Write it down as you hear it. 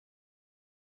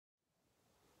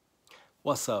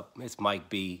What's up? It's Mike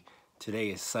B. Today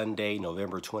is Sunday,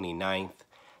 November 29th,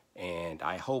 and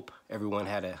I hope everyone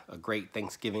had a great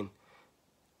Thanksgiving.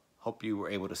 Hope you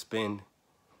were able to spend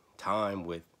time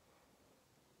with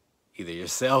either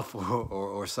yourself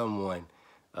or someone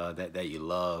that you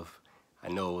love. I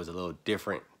know it was a little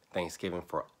different Thanksgiving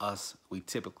for us. We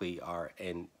typically are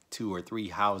in 2 or 3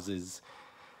 houses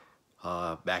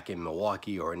back in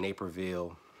Milwaukee or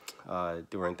Naperville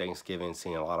during Thanksgiving,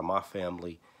 seeing a lot of my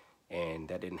family, and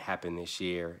that didn't happen this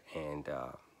year. And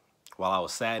while I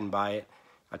was saddened by it,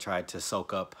 I tried to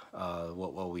soak up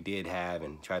what we did have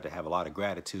and tried to have a lot of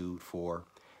gratitude for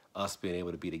us being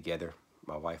able to be together,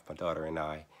 my wife, my daughter, and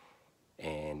I.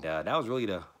 And that was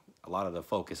really a lot of the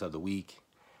focus of the week.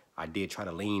 I did try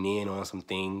to lean in on some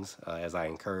things as I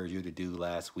encouraged you to do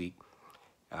last week.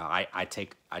 I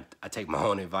take my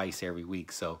own advice every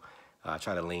week, so I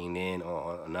try to lean in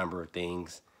on a number of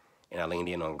things, and I leaned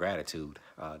in on gratitude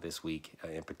this week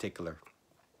in particular.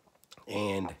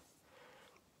 And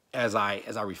as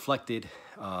I reflected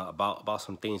about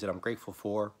some things that I'm grateful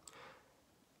for,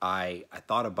 I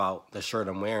thought about the shirt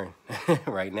I'm wearing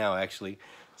right now, actually.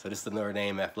 So this is the Notre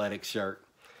Dame athletic shirt,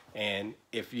 and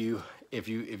if you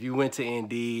went to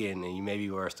ND and you maybe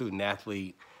were a student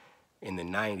athlete in the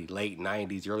late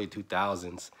 90s, early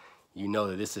 2000s, you know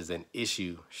that this is an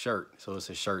issue shirt. So it's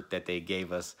a shirt that they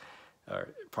gave us, or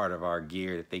part of our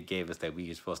gear that they gave us, that we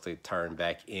were supposed to turn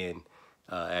back in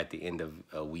at the end of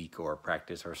a week or a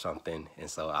practice or something. And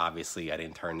so obviously I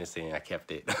didn't turn this in, I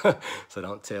kept it. So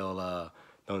don't tell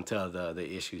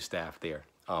the issue staff there.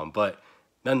 But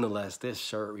nonetheless, this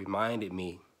shirt reminded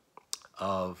me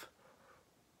of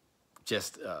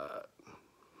just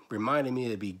reminded me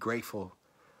to be grateful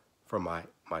for my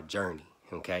journey,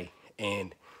 okay?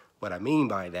 And what I mean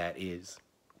by that is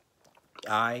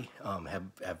I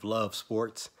have loved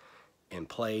sports and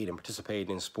played and participated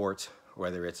in sports,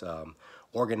 whether it's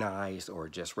organized or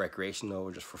just recreational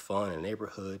or just for fun in the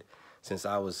neighborhood, since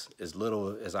I was as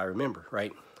little as I remember,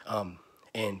 right?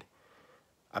 And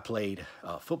I played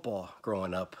football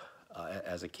growing up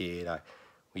as a kid.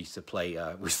 We used to play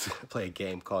a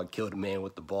game called Kill the Man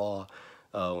with the Ball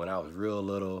when I was real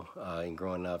little and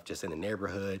growing up just in the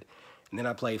neighborhood. And then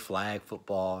I played flag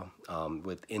football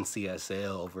with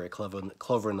NCSL over at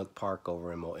Clover Nook Park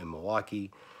over in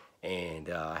Milwaukee. And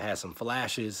I had some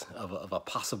flashes of a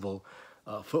possible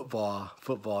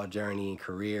football journey and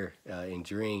career and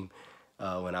dream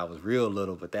when I was real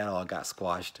little, but that all got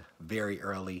squashed very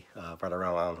early, right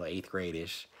around, I don't know, 8th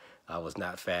grade-ish. I was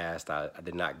not fast. I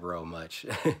did not grow much.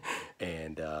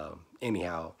 And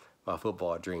anyhow, my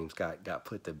football dreams got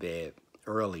put to bed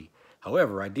early.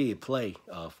 However, I did play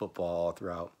football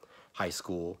throughout high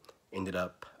school. Ended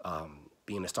up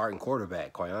being a starting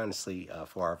quarterback, quite honestly,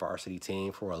 for our varsity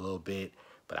team for a little bit.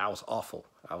 But I was awful.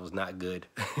 I was not good.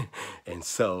 And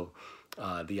so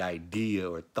the idea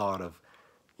or thought of,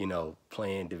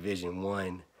 playing Division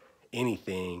I,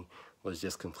 anything, was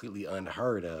just completely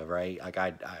unheard of, right? Like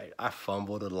I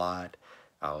fumbled a lot.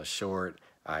 I was short.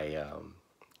 I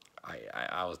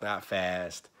was not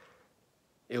fast.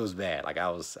 It was bad. It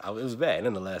was bad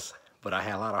nonetheless. But I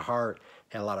had a lot of heart,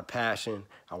 had a lot of passion.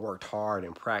 I worked hard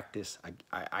in practice.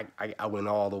 I went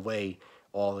all the way,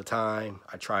 all the time.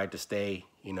 I tried to stay,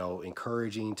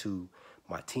 encouraging to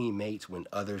my teammates when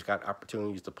others got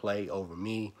opportunities to play over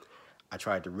me. I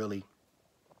tried to really,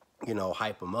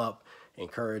 hype them up,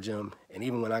 encourage them. And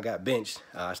even when I got benched,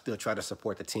 I still tried to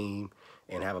support the team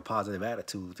and have a positive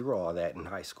attitude through all that in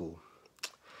high school.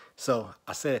 So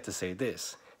I said it to say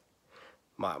this.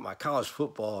 My college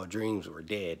football dreams were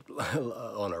dead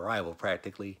on arrival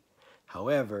practically.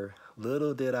 However,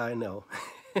 little did I know,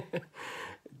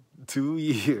 2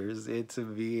 years into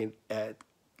being at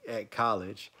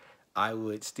college, I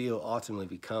would still ultimately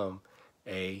become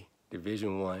a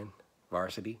Division I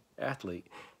varsity athlete.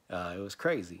 It was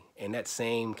crazy. And that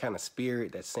same kind of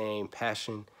spirit, that same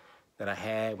passion that I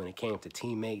had when it came to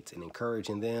teammates and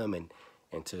encouraging them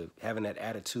and to having that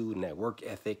attitude and that work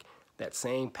ethic, that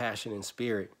same passion and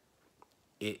spirit,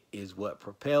 it is what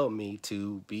propelled me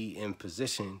to be in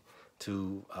position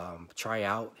to try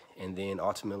out and then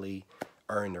ultimately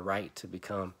earn the right to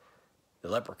become the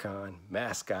Leprechaun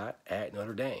mascot at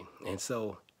Notre Dame. And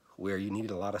so where you needed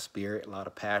a lot of spirit, a lot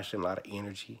of passion, a lot of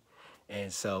energy.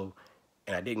 And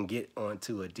I didn't get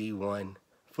onto a D1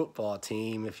 football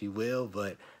team, if you will,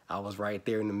 but I was right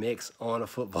there in the mix on a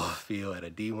football field at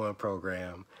a D1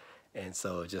 program. And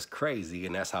so it's just crazy.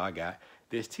 And that's how I got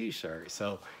this t-shirt.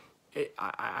 So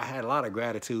I had a lot of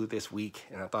gratitude this week,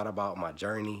 and I thought about my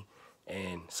journey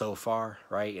and so far,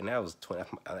 right? And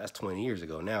that's 20 years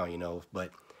ago now,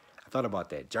 but I thought about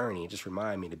that journey. It just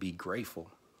reminded me to be grateful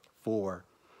for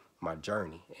my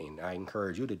journey. And I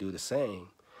encourage you to do the same,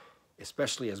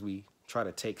 especially as we try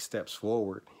to take steps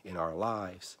forward in our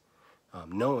lives,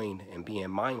 knowing and being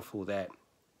mindful that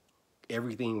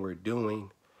everything we're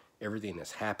doing, everything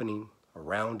that's happening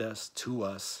around us, to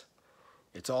us,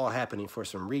 it's all happening for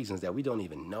some reasons that we don't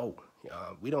even know.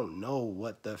 We don't know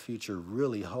what the future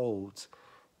really holds.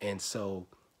 And so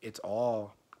it's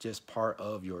all just part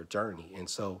of your journey. And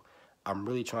so I'm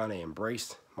really trying to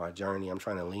embrace my journey. I'm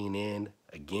trying to lean in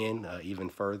again, even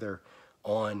further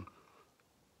on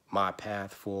my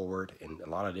path forward in a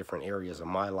lot of different areas of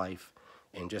my life,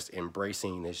 and just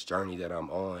embracing this journey that I'm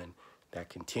on that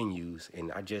continues.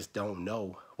 And I just don't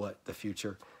know what the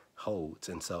future holds.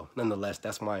 And so nonetheless,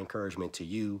 that's my encouragement to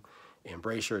you.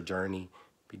 Embrace your journey,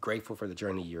 be grateful for the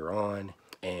journey you're on,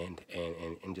 and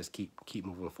just keep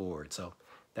moving forward. So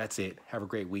that's it. Have a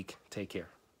great week. Take care.